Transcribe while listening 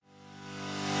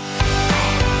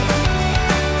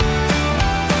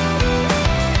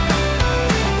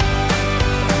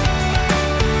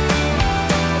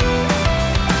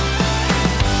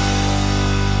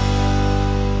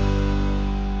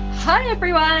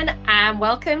everyone, and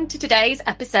welcome to today's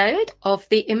episode of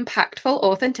the Impactful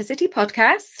Authenticity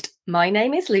Podcast. My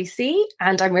name is Lucy,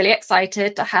 and I'm really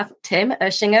excited to have Tim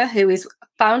Urschinger, who is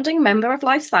founding member of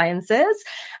Life Sciences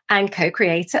and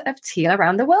co-creator of Teal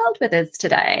Around the World, with us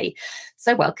today.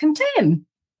 So welcome, Tim.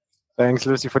 Thanks,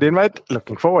 Lucy, for the invite.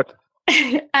 Looking forward.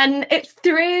 And it's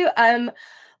through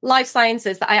Life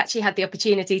Sciences that I actually had the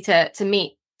opportunity to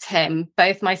meet Tim.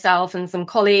 Both myself and some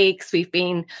colleagues, we've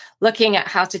been looking at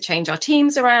how to change our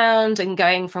teams around and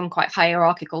going from quite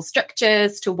hierarchical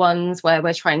structures to ones where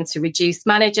we're trying to reduce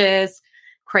managers,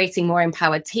 creating more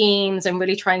empowered teams, and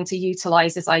really trying to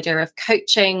utilize this idea of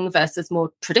coaching versus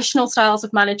more traditional styles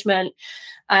of management.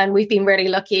 And we've been really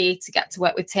lucky to get to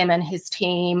work with Tim and his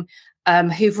team,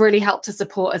 who've really helped to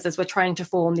support us as we're trying to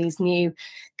form these new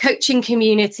coaching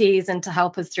communities and to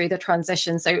help us through the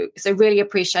transition. So really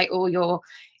appreciate all your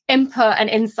input and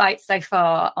insights so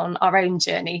far on our own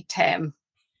journey, Tim.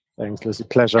 Thanks, Lucy.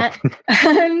 Pleasure.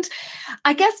 And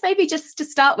I guess maybe just to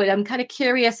start with, I'm kind of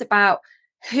curious about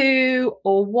who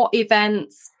or what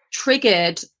events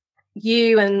triggered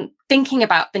you and thinking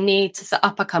about the need to set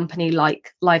up a company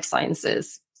like Life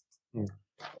Sciences.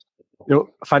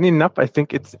 Funny enough, I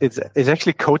think it's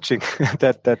actually coaching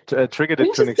that triggered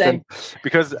it to an extent,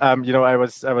 because I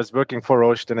was working for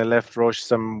Roche, then I left Roche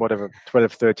 12,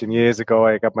 13 years ago.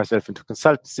 I got myself into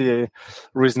consultancy,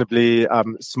 reasonably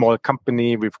small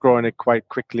company. We've grown it quite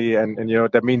quickly, and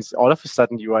that means all of a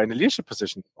sudden you are in a leadership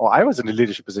position, or I was in a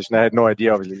leadership position. I had no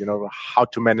idea, obviously, how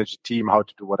to manage a team, how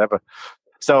to do whatever.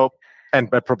 So. And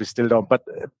I probably still don't. But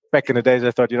back in the days,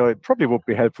 I thought, it probably would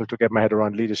be helpful to get my head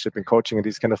around leadership and coaching and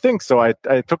these kind of things. So I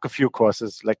took a few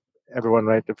courses, like everyone,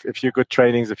 right? A few good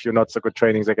trainings, a few not so good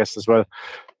trainings, I guess, as well.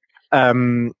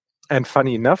 And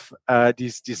funny enough,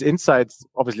 these insights,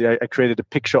 obviously, I created a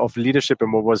picture of leadership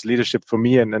and what was leadership for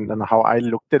me and how I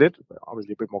looked at it.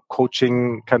 Obviously, a bit more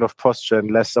coaching kind of posture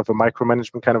and less of a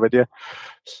micromanagement kind of idea.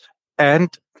 And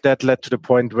that led to the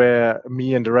point where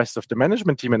me and the rest of the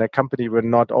management team and the company were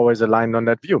not always aligned on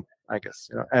that view, I guess.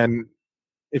 And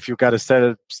if you got to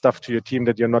sell stuff to your team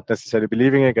that you're not necessarily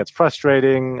believing in, it gets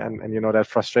frustrating. And that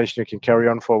frustration you can carry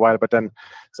on for a while. But then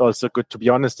it's also good to be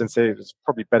honest and say it's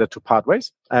probably better to part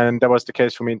ways. And that was the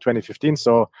case for me in 2015.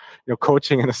 So,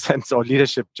 coaching in a sense, or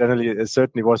leadership generally,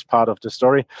 certainly was part of the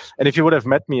story. And if you would have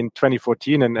met me in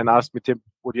 2014 and asked me, Tim,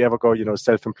 would you ever go,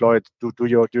 self-employed, do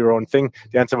your own thing?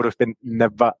 The answer would have been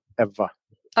never, ever.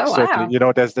 Oh, certainly,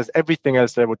 wow. There's everything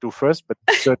else that I would do first, but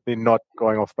certainly not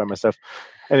going off by myself.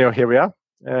 Anyway, here we are.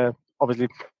 Obviously,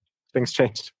 things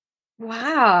changed.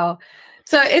 Wow.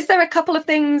 So is there a couple of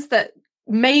things that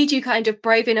made you kind of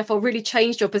brave enough or really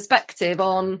changed your perspective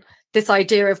on this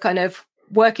idea of kind of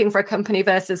working for a company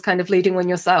versus kind of leading one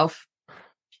yourself?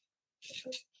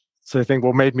 So I think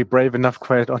what made me brave enough,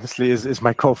 quite honestly, is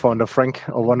my co-founder Frank,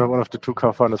 or one of the two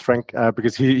co-founders, Frank,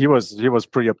 because he was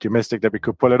pretty optimistic that we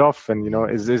could pull it off, and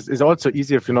is also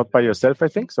easier if you're not by yourself. I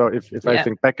think so. If I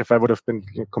think back, if I would have been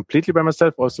completely by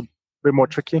myself, also a bit more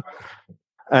tricky.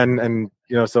 And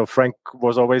so Frank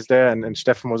was always there, and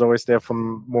Stefan was always there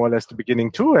from more or less the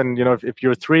beginning too. And if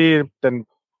you're three, then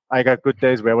I got good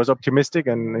days where I was optimistic,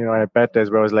 and I had bad days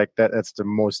where I was like, that's the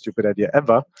most stupid idea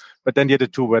ever. But then the other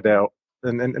two were there.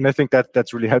 And I think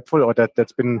that's really helpful, or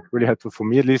that's been really helpful for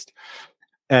me at least.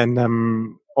 And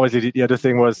obviously the other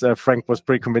thing was Frank was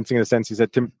pretty convincing in the sense he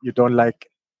said, Tim, you don't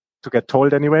like to get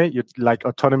told anyway. You like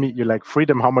autonomy. You like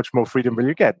freedom. How much more freedom will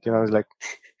you get? I was like,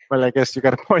 well, I guess you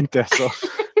got a point there. So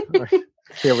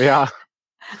here we are.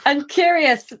 I'm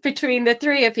curious, between the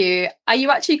three of you, are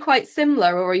you actually quite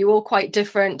similar, or are you all quite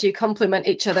different? Do you complement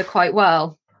each other quite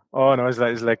well? Oh no, it's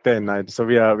like day and night. So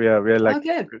we are like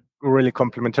really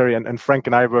complementary. And Frank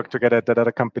and I worked together at that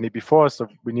other company before, so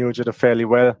we knew each other fairly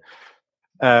well.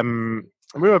 We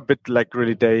were a bit like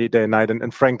really day and night.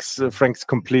 And Frank's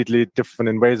completely different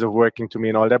in ways of working to me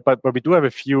and all that. But we do have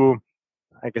a few,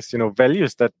 I guess,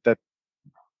 values that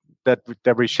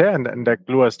we share and that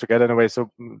glue us together in a way.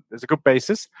 So there's a good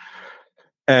basis.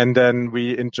 And then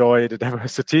we enjoy the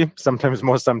diversity, sometimes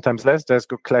more, sometimes less. There's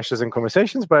good clashes and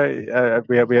conversations, but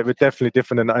we're definitely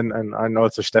different. And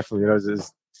also Stefan,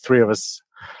 there's three of us.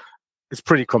 It's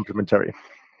pretty complementary.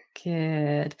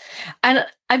 Good. And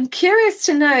I'm curious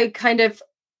to know, kind of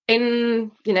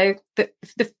in, the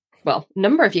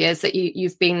number of years that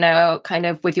you've been now kind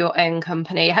of with your own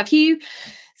company, have you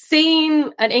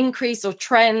seen an increase or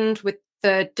trend with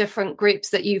the different groups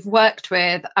that you've worked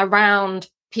with around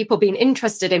people being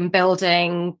interested in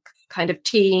building kind of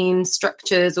teams,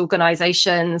 structures,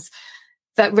 organizations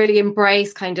that really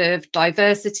embrace kind of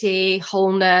diversity,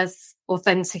 wholeness,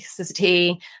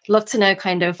 authenticity. Love to know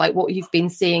kind of like what you've been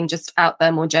seeing just out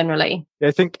there more generally.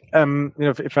 I think,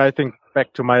 if I think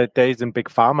back to my days in big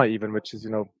pharma, even, which is,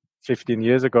 15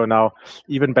 years ago now,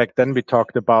 even back then we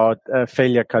talked about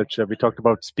failure culture. We talked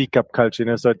about speak up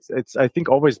culture, so it's, I think,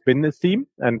 always been a theme.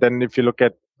 And then if you look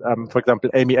at, for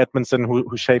example, Amy Edmondson,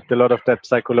 who shaped a lot of that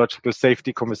psychological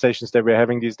safety conversations that we're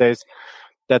having these days,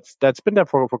 that's been there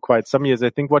for quite some years. I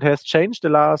think what has changed the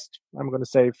last, I'm going to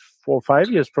say 4 or 5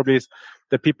 years probably, is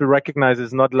that people recognize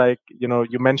it's not like, you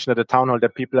mentioned at the town hall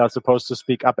that people are supposed to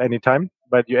speak up anytime,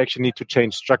 but you actually need to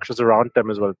change structures around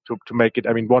them as well to make it,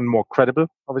 one, more credible,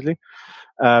 obviously,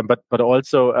 but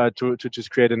also to just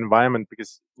create an environment,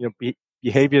 because,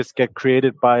 behaviors get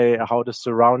created by how the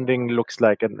surrounding looks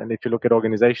like. And if you look at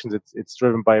organizations, it's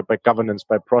driven by governance,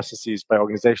 by processes, by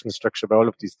organizational structure, by all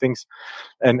of these things.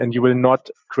 And you will not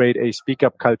create a speak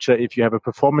up culture if you have a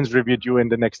performance review due in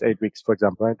the next 8 weeks, for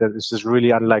example, right? That is just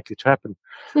really unlikely to happen,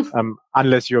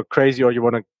 unless you're crazy or you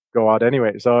want to go out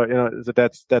anyway. So, so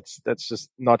that's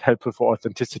just not helpful for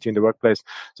authenticity in the workplace.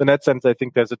 So in that sense, I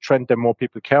think there's a trend that more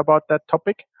people care about that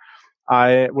topic.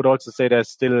 I would also say there's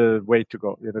still way to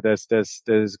go.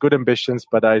 There's good ambitions,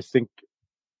 but I think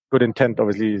good intent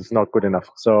obviously is not good enough.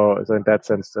 So in that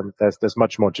sense, there's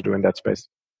much more to do in that space.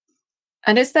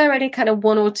 And is there any kind of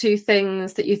 1 or 2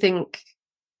 things that you think,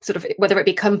 sort of, whether it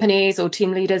be companies or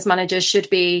team leaders, managers, should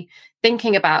be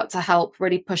thinking about to help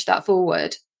really push that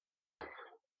forward?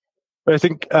 I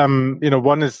think,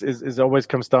 one is always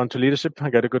comes down to leadership. I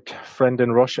got a good friend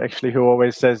in Roche, actually, who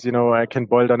always says, I can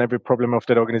boil down every problem of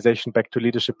that organization back to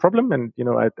leadership problem. And,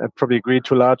 I'd probably agree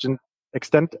to a large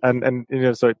extent. And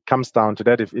so it comes down to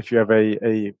that. If you have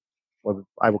what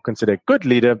I would consider a good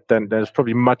leader, then there's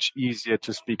probably much easier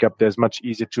to speak up. There's much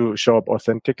easier to show up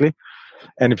authentically.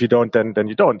 And if you don't, then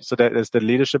you don't. So there's the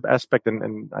leadership aspect,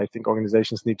 and I think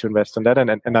organizations need to invest in that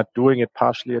and are doing it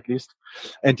partially at least.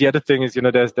 And the other thing is,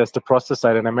 there's the process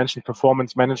side, and I mentioned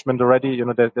performance management already.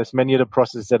 There's many other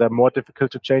processes that are more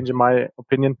difficult to change, in my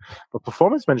opinion. But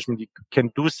performance management, you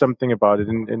can do something about it.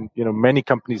 And many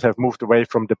companies have moved away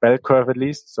from the bell curve at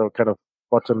least, so kind of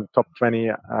bottom top 20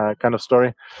 kind of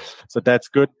story. So that's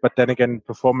good. But then again,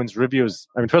 performance reviews,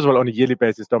 first of all, on a yearly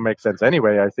basis don't make sense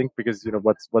anyway, I think, because,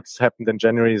 what's happened in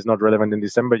January is not relevant in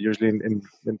December, usually in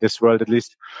this world at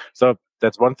least. So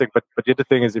that's one thing. But the other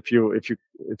thing is, if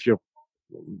you're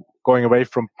going away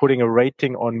from putting a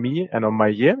rating on me and on my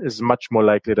year, is much more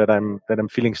likely that I'm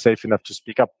feeling safe enough to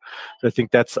speak up. So I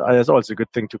think that's also a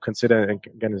good thing to consider. And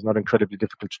again, it's not incredibly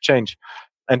difficult to change.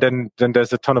 And then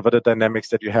there's a ton of other dynamics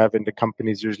that you have in the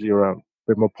companies, usually around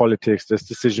a bit more politics. There's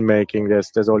decision making.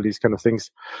 There's all these kind of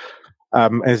things.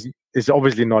 Is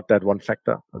obviously not that one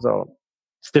factor. So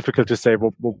it's difficult to say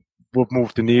what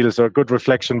move the needle. So a good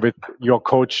reflection with your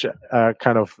coach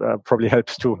probably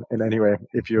helps too in any way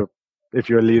if you're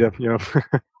a leader,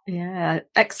 Yeah,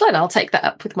 excellent. I'll take that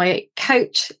up with my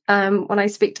coach when I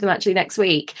speak to them actually next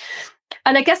week.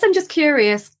 And I guess I'm just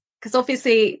curious, because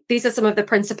obviously these are some of the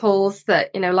principles that,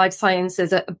 life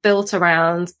sciences are built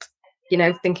around,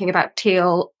 thinking about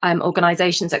teal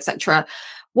organizations, etc.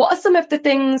 What are some of the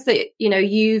things that,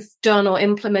 you've done or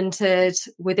implemented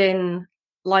within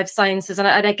life sciences? And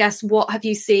I guess, what have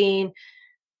you seen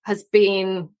has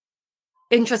been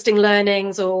interesting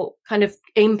learnings or kind of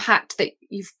impact that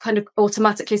you've kind of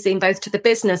automatically seen, both to the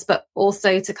business, but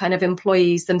also to kind of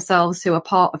employees themselves who are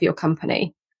part of your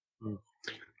company?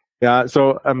 Yeah.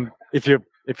 So if you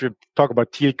talk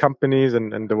about teal companies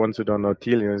and the ones who don't know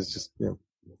teal, it's just a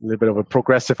little bit of a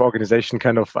progressive organization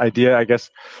kind of idea, I guess.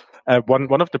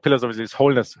 One of the pillars obviously is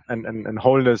wholeness, and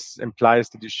wholeness implies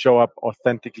that you show up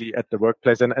authentically at the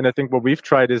workplace. And I think what we've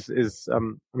tried is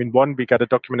one, we got a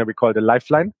document that we call the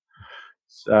Lifeline.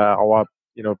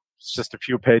 It's just a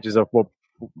few pages of what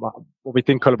we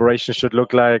think collaboration should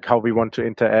look like, how we want to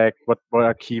interact, what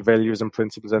are key values and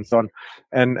principles, and so on.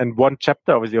 And one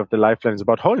chapter obviously of the Lifeline is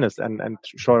about wholeness and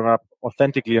showing up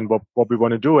authentically and what we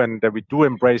want to do, and that we do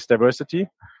embrace diversity.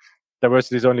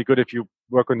 Diversity is only good if you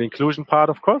work on the inclusion part,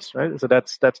 of course, right? So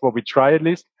that's what we try at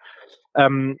least.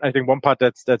 I think one part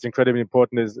that's incredibly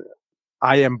important is,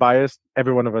 I am biased.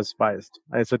 Every one of us is biased.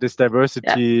 Right? So this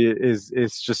diversity is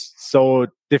just so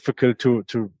difficult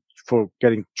for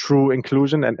getting true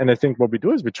inclusion. And I think what we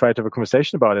do is we try to have a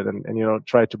conversation about it and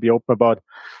try to be open about,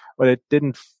 well, it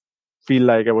didn't feel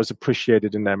like I was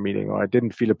appreciated in that meeting, or I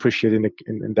didn't feel appreciated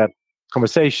in that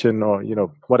conversation, or,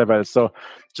 whatever else. So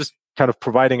just kind of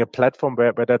providing a platform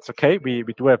where that's okay. We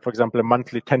do have, for example, a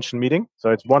monthly tension meeting. So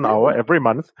it's 1 hour every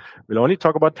month. We'll only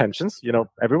talk about tensions.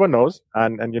 Everyone knows.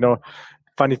 And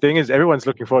funny thing is everyone's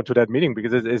looking forward to that meeting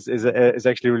because it's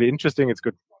actually really interesting. It's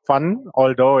good fun,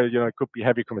 although, it could be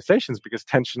heavy conversations because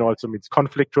tension also means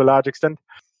conflict to a large extent.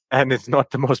 And it's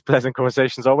not the most pleasant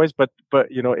conversations always, but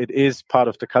it is part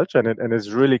of the culture, and it's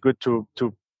really good to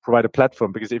provide a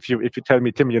platform. Because if you tell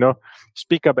me, Tim,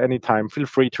 speak up anytime, feel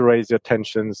free to raise your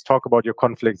tensions, talk about your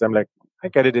conflicts. I'm like, I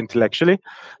get it intellectually,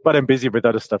 but I'm busy with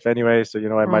other stuff anyway. So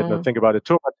I might not think about it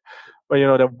too much. But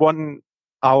the 1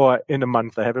 hour in a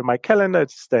month I have in my calendar,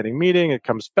 it's a standing meeting. It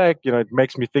comes back. It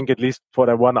makes me think at least for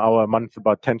that 1 hour a month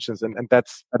about tensions, and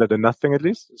that's better than nothing at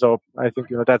least. So I think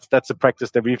that's a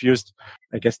practice that we've used.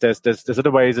 I guess there's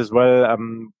other ways as well.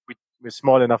 We're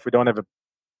small enough. We don't have a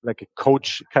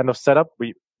coach kind of setup.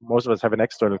 Most of us have an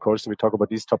external coach, so we talk about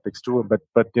these topics too.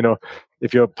 But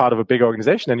if you're part of a big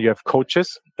organization and you have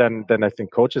coaches, then I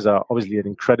think coaches are obviously an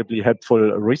incredibly helpful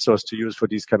resource to use for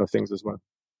these kind of things as well.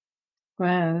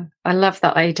 Wow, I love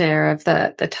that idea of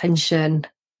the tension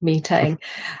meeting.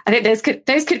 I think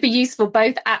those could be useful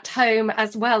both at home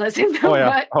as well as in the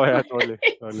work. Oh yeah, totally.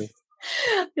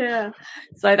 Yeah,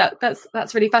 so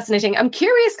that's really fascinating. I'm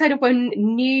curious, kind of when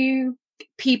new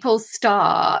people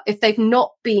start, if they've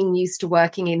not been used to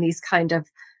working in these kind of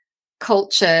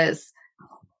cultures,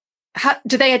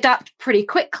 do they adapt pretty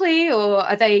quickly, or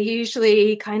are they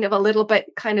usually kind of a little bit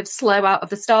kind of slow out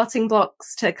of the starting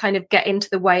blocks to kind of get into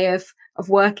the way of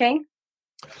working?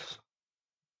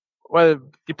 Well,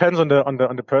 depends on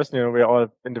the person. We're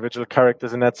all individual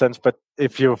characters in that sense. But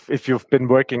if you've been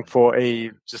working for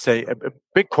a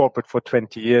big corporate for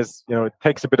 20 years, it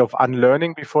takes a bit of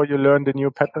unlearning before you learn the new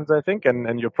patterns, I think,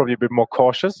 and you're probably a bit more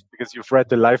cautious because you've read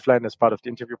the lifeline as part of the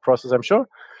interview process, I'm sure.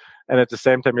 And at the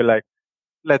same time, you're like,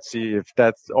 let's see if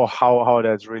that's or how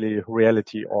that's really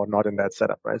reality or not in that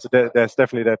setup, right? So there's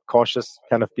definitely that cautious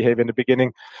kind of behavior in the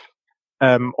beginning.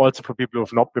 Also for people who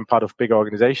have not been part of bigger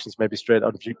organizations, maybe straight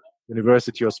out of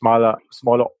university or smaller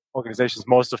organizations,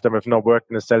 most of them have not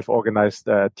worked in a self-organized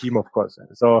team, of course.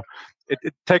 So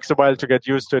it takes a while to get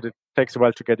used to it. It takes a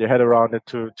while to get your head around it,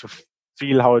 to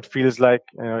feel how it feels like.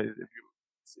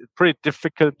 It's pretty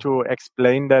difficult to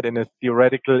explain that in a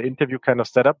theoretical interview kind of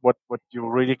setup, what you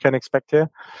really can expect here.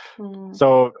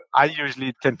 So I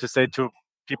usually tend to say to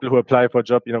people who apply for a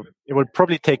job, it will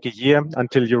probably take a year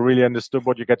until you really understood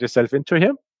what you get yourself into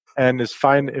here. And it's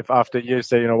fine if after a year you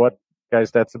say, you know what,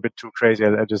 guys, that's a bit too crazy.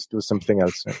 I'll just do something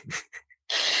else.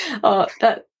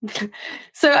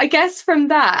 So I guess from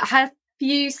that, have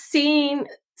you seen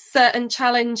certain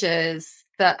challenges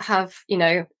that have,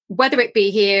 whether it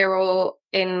be here or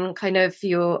in kind of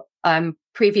your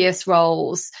previous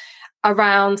roles,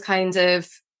 around kind of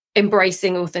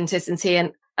embracing authenticity,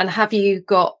 and have you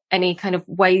got any kind of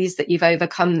ways that you've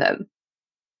overcome them?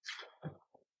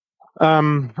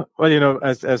 Well,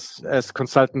 as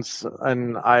consultants,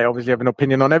 and I obviously have an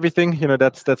opinion on everything.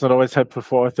 That's not always helpful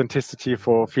for authenticity,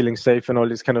 for feeling safe, and all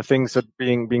these kind of things. So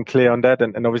being clear on that,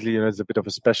 and obviously, there's a bit of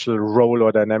a special role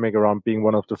or dynamic around being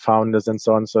one of the founders and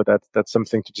so on. So that's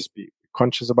something to just be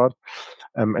conscious about.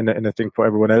 And I think for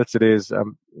everyone else, it is,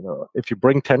 if you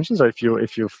bring tensions, or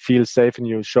if you feel safe and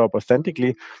you show up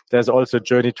authentically, there's also a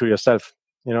journey to yourself,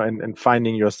 and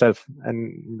finding yourself.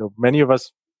 And many of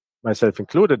us, myself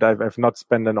included, I've not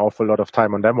spent an awful lot of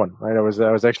time on that one. Right? I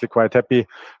was actually quite happy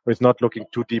with not looking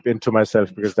too deep into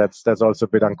myself, because that's also a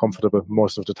bit uncomfortable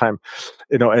most of the time,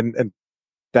 and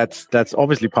that's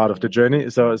obviously part of the journey.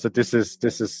 So this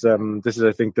is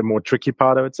I think the more tricky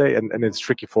part, I would say, and it's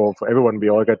tricky for everyone. We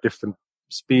all got different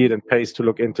speed and pace to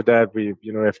look into that. We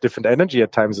have different energy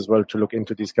at times as well to look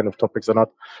into these kind of topics or not.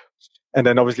 And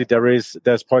then obviously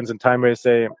there's points in time where you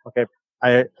say, okay,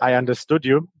 I understood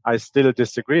you, I still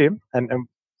disagree, and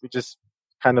we just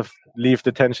kind of leave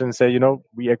the tension and say,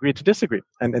 we agree to disagree.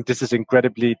 And this is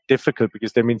incredibly difficult,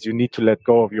 because that means you need to let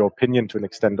go of your opinion to an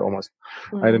extent almost.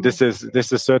 Right? And this is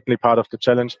certainly part of the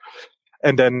challenge.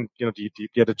 And then, the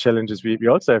other challenges we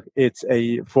also have, it's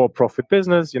a for-profit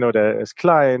business, there's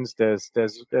clients,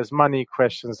 there's money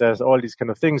questions, there's all these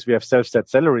kind of things. We have self-set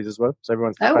salaries as well. So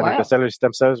everyone's finding their salaries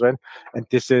themselves, right? And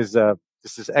this is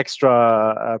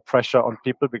extra pressure on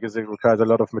people, because it requires a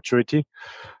lot of maturity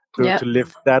to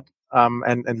live that.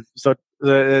 And so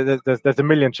there's a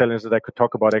million challenges that I could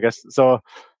talk about, I guess. So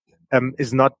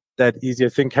it's not that easy. I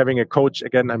think having a coach,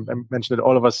 again, I mentioned that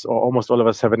all of us, or almost all of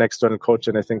us, have an external coach,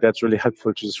 and I think that's really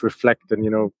helpful to just reflect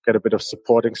and get a bit of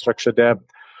supporting structure there.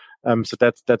 So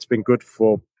that's been good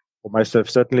for myself,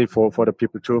 certainly for the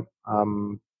people too.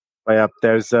 But yeah,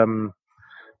 there's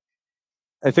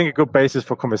I think a good basis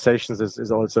for conversations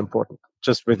is also important,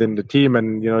 just within the team.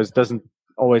 And it doesn't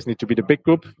always need to be the big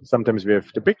group. Sometimes we have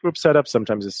the big group setup.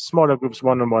 Sometimes it's smaller groups,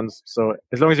 one-on-ones. So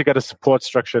as long as you get a support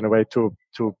structure in a way to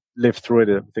live through it,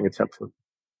 I think it's helpful.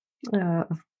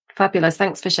 Fabulous.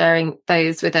 Thanks for sharing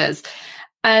those with us.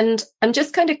 And I'm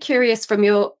just kind of curious from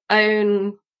your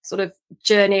own sort of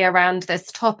journey around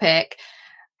this topic.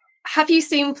 Have you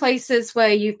seen places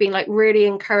where you've been like really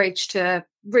encouraged to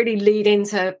really lead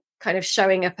into kind of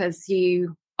showing up as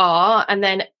you are, and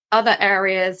then other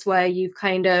areas where you've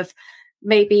kind of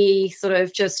maybe sort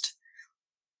of just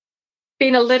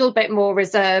been a little bit more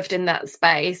reserved in that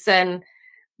space? And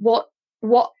what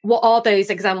are those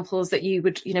examples that you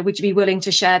would you be willing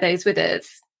to share those with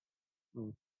us?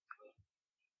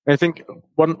 I think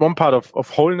one part of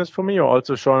wholeness for me, or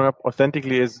also showing up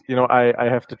authentically, is, I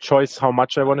have the choice how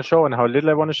much I want to show and how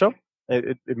little I want to show.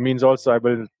 It means also I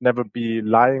will never be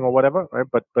lying or whatever, right?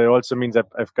 But it also means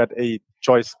I've got a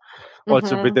choice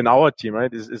also within our team,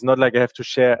 right? It's not like I have to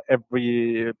share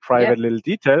every private little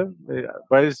detail,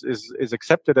 but is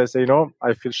accepted as,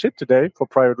 I feel shit today for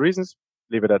private reasons.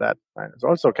 Leave it at that. Right? It's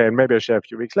also okay, and maybe I'll share a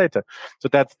few weeks later. So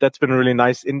that's been really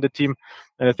nice in the team.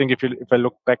 And I think if I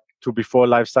look back to before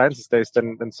Life Sciences days,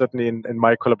 then certainly in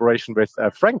my collaboration with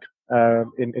Frank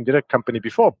in the other company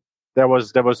before, there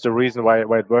was the reason why it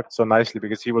worked so nicely,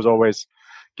 because he was always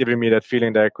giving me that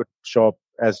feeling that I could show up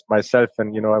as myself,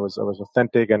 and I was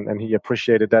authentic, and he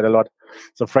appreciated that a lot.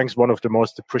 So Frank's one of the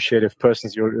most appreciative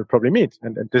persons you'll probably meet,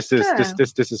 and this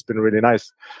has been really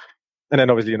nice. And then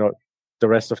obviously the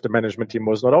rest of the management team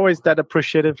was not always that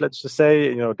appreciative. Let's just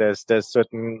say, there's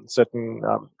certain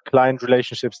client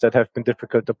relationships that have been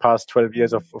difficult the past 12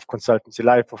 years of consultancy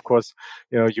life. Of course,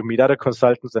 you meet other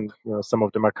consultants, and some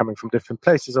of them are coming from different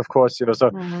places. Of course, so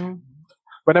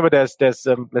whenever there's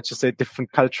let's just say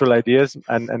different cultural ideas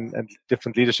and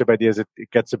different leadership ideas, it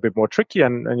gets a bit more tricky.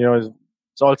 And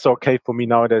it's also okay for me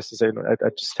nowadays to say, I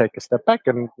just take a step back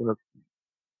and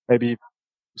maybe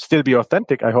still be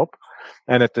authentic, I hope.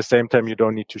 And at the same time, you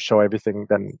don't need to show everything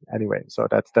then anyway. So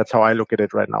that's how I look at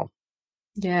it right now.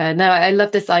 Yeah, no, I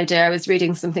love this idea. I was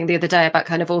reading something the other day about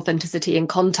kind of authenticity in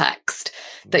context,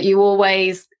 that you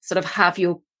always sort of have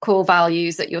your core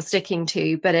values that you're sticking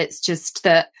to, but it's just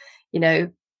that,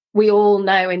 we all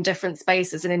know in different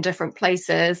spaces and in different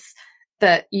places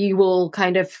that you will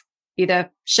kind of either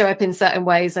show up in certain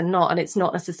ways and not. And it's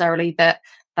not necessarily that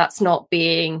that's not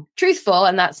being truthful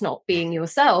and that's not being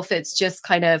yourself. It's just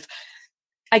kind of,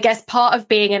 I guess, part of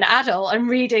being an adult and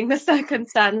reading the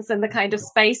circumstance and the kind of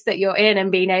space that you're in and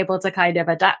being able to kind of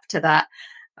adapt to that.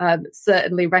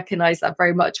 Certainly recognize that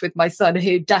very much with my son,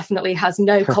 who definitely has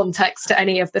no context to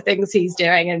any of the things he's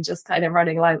doing and just kind of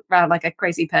running around like a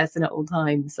crazy person at all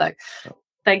times. So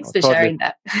thanks for sharing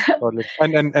that. Totally.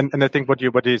 And I think what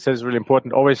he says is really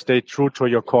important. Always stay true to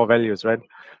your core values, right?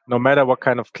 No matter what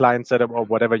kind of client setup or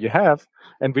whatever you have.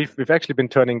 And we've actually been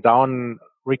turning down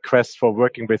requests for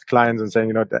working with clients and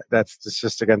saying, that's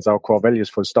just against our core values,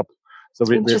 full stop. So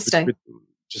we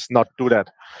just not do that.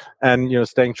 And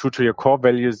staying true to your core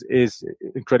values is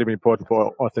incredibly important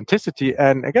for authenticity.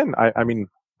 And again, I mean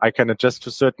I can adjust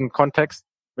to certain context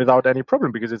without any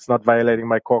problem, because it's not violating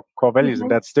my core values,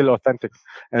 and that's still authentic,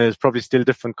 and it's probably still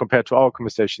different compared to our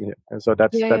conversation here. And so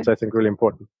that's I think really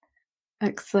important.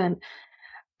 Excellent.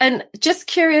 And just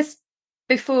curious,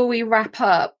 before we wrap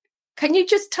up, can you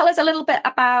just tell us a little bit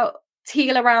about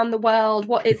Teal around the world?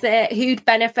 What is it? Who'd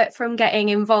benefit from getting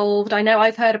involved? I know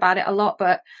I've heard about it a lot,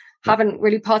 but haven't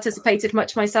really participated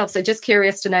much myself. So just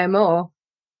curious to know more.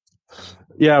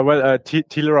 Yeah, well,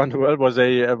 Teal around the world was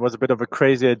a bit of a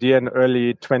crazy idea in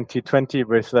early 2020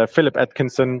 with Philip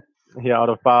Atkinson here out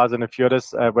of Bars and a few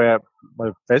others, where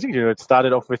basically it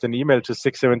started off with an email to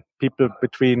 6-7 people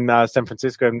between San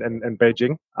Francisco and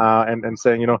Beijing, and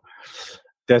saying,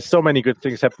 there's so many good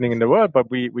things happening in the world, but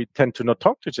we tend to not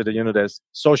talk to each other. There's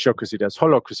sociocracy, there's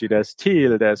holocracy, there's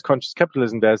Teal, there's conscious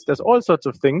capitalism, there's all sorts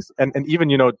of things. And even,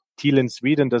 Teal in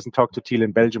Sweden doesn't talk to Teal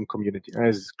in Belgium community. And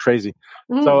it's crazy.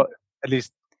 So at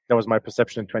least that was my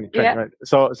perception in 2020, right?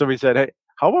 So we said, hey,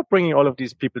 how about bringing all of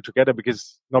these people together?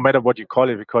 Because no matter what you call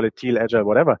it, we call it Teal, Agile,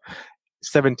 whatever,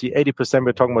 70-80%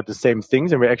 we're talking about the same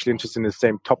things, and we're actually interested in the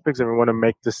same topics, and we want to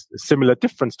make this similar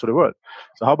difference to the world.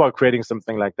 So how about creating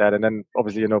something like that? And then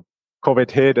obviously, COVID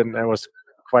hit, and it was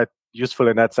quite useful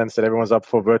in that sense that everyone's up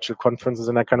for virtual conferences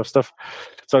and that kind of stuff.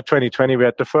 So 2020, we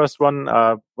had the first one,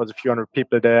 was a few hundred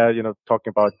people there, talking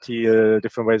about Teal,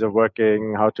 different ways of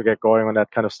working, how to get going on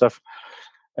that kind of stuff.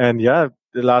 And yeah,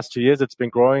 the last 2 years it's been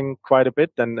growing quite a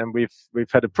bit, and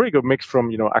we've had a pretty good mix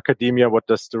from academia. What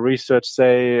does the research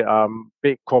say?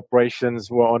 Big corporations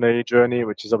who are on a journey,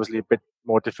 which is obviously a bit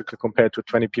more difficult compared to a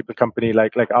 20 people company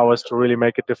like ours to really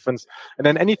make a difference. And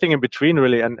then anything in between,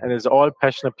 really, and it's all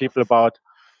passionate people about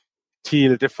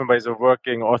Teal, different ways of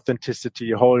working,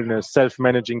 authenticity, wholeness,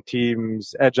 self-managing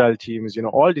teams, agile teams,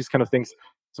 all these kind of things.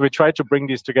 So we try to bring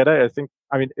these together.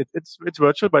 It's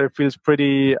virtual, but it feels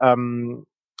pretty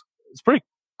it's pretty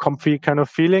comfy kind of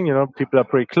feeling. People are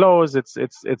pretty close. It's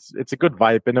a good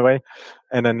vibe in a way.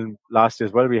 And then last year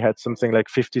as well, we had something like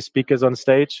 50 speakers on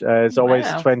stage. It's always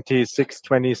 26,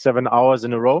 27 hours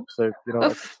in a row. So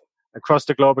across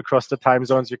the globe, across the time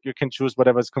zones, you can choose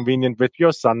whatever's convenient with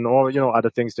your son, or other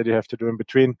things that you have to do in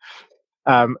between.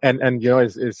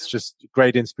 It's just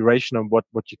great inspiration on what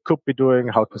you could be doing,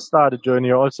 how to start a journey,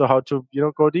 or also how to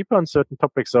go deeper on certain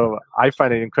topics. So I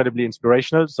find it incredibly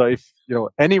inspirational. So if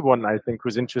anyone, I think,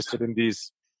 who's interested in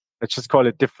these, let's just call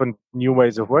it different new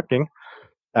ways of working,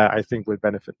 I think will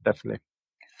benefit definitely.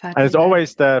 Fabulous. And it's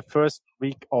always the first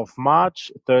week of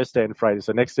March, Thursday and Friday.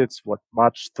 So next it's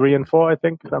March 3 and 4, I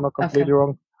think, if I'm not completely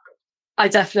wrong. I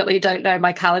definitely don't know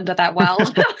my calendar that well.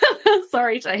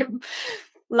 Sorry, Tim.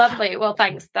 Lovely. Well,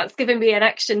 thanks. That's given me an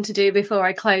action to do before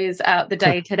I close out the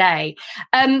day today.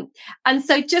 And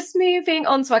so just moving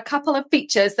on to a couple of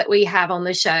features that we have on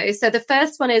the show. So the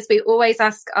first one is we always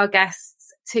ask our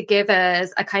guests to give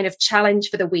us a kind of challenge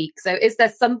for the week. So is there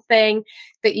something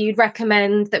that you'd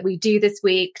recommend that we do this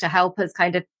week to help us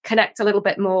kind of connect a little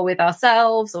bit more with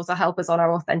ourselves, or to help us on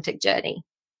our authentic journey?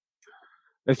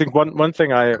 I think one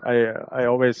thing I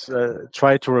always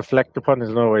try to reflect upon, is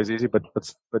not always easy, but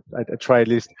I try at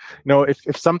least.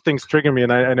 If something's triggering me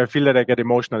and I feel that I get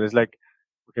emotional, it's like,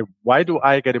 okay, why do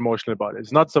I get emotional about it?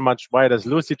 It's not so much why does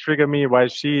Lucy trigger me, why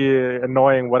is she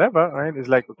annoying, whatever, right? It's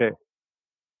like, okay,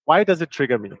 why does it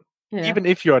trigger me? Yeah. Even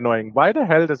if you're annoying, why the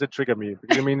hell does it trigger me?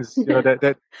 Because it means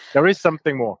that there is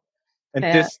something more. And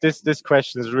this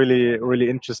question is really, really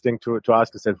interesting to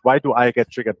ask yourself. Why do I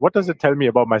get triggered? What does it tell me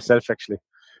about myself, actually?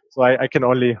 So I can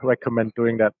only recommend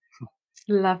doing that.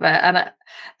 Love it. And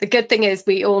the good thing is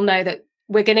we all know that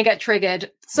we're going to get triggered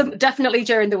definitely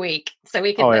during the week. So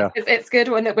we can. It's good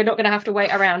when that we're not going to have to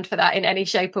wait around for that in any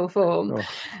shape or form.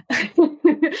 Oh.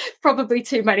 Probably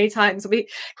too many times. We'll be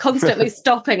constantly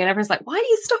stopping, and everyone's like, "Why are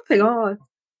you stopping?" Oh,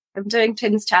 I'm doing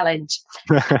Tim's challenge.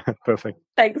 Perfect.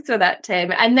 Thanks for that,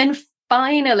 Tim. And then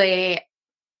finally,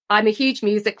 I'm a huge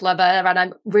music lover, and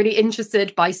I'm really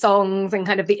interested by songs and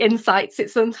kind of the insights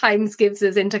it sometimes gives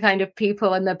us into kind of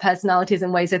people and their personalities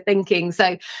and ways of thinking.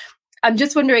 So I'm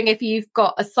just wondering if you've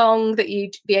got a song that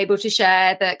you'd be able to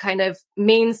share that kind of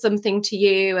means something to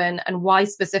you, and why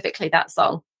specifically that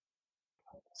song.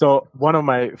 So one of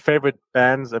my favorite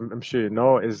bands, I'm sure you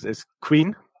know, is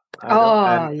Queen.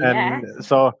 And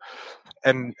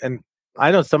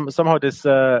I know somehow this.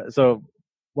 So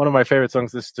one of my favorite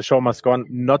songs is "The Show Must Go On."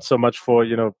 Not so much for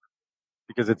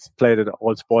because it's played at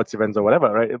all sports events or whatever,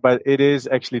 right? But it is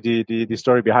actually the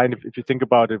story behind it. If you think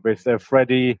about it, with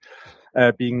Freddie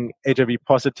being HIV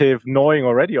positive, knowing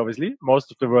already, obviously, most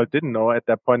of the world didn't know at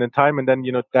that point in time, and then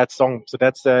that song. So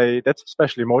that's a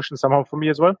special emotion somehow for me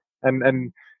as well.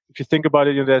 And if you think about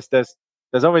it,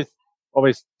 there's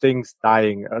always things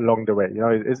dying along the way.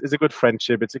 It's a good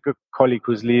friendship. It's a good colleague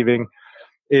who's leaving.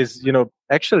 Is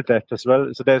actual death as well.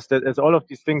 So there's all of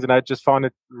these things, and I just found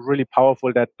it really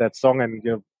powerful, that song.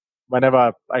 And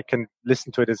whenever I can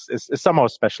listen to it, it's somehow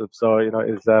special. So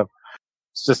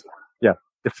it's just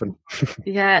different.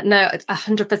 Yeah, no,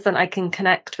 100%. I can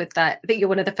connect with that. I think you're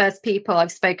one of the first people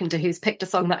I've spoken to who's picked a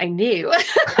song that I knew.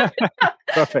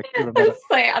 Perfect. And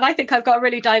I think I've got a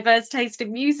really diverse taste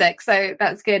in music, so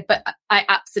that's good. But I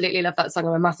absolutely love that song.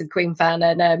 I'm a massive Queen fan,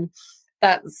 and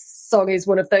that song is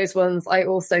one of those ones I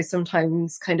also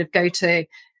sometimes kind of go to,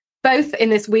 both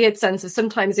in this weird sense of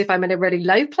sometimes if I'm in a really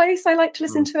low place, I like to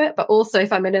listen to it, but also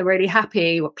if I'm in a really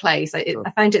happy place, I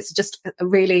find it's just a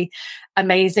really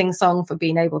amazing song for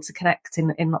being able to connect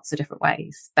in lots of different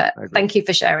ways. But thank you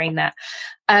for sharing that.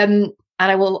 And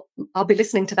I'll be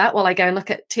listening to that while I go and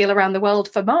look at Teal Around the World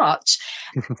for March.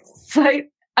 So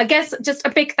I guess just a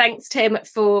big thanks, Tim,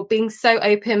 for being so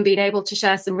open, being able to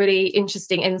share some really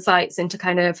interesting insights into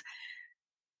kind of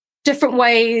different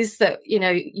ways that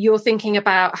you're thinking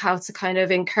about how to kind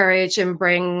of encourage and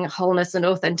bring wholeness and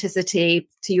authenticity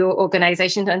to your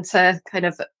organization and to kind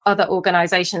of other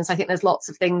organizations. I think there's lots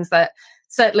of things that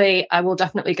certainly I will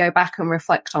definitely go back and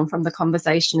reflect on from the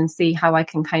conversation and see how I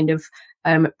can kind of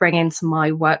bring into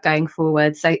my work going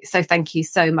forward. So thank you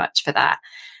so much for that.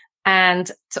 And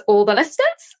to all the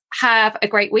listeners, have a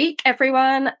great week,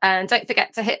 everyone. And don't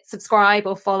forget to hit subscribe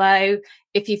or follow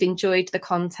if you've enjoyed the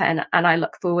content. And I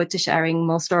look forward to sharing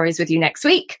more stories with you next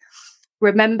week.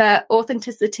 Remember,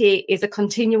 authenticity is a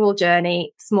continual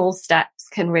journey. Small steps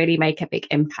can really make a big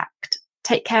impact.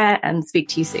 Take care and speak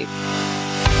to you soon.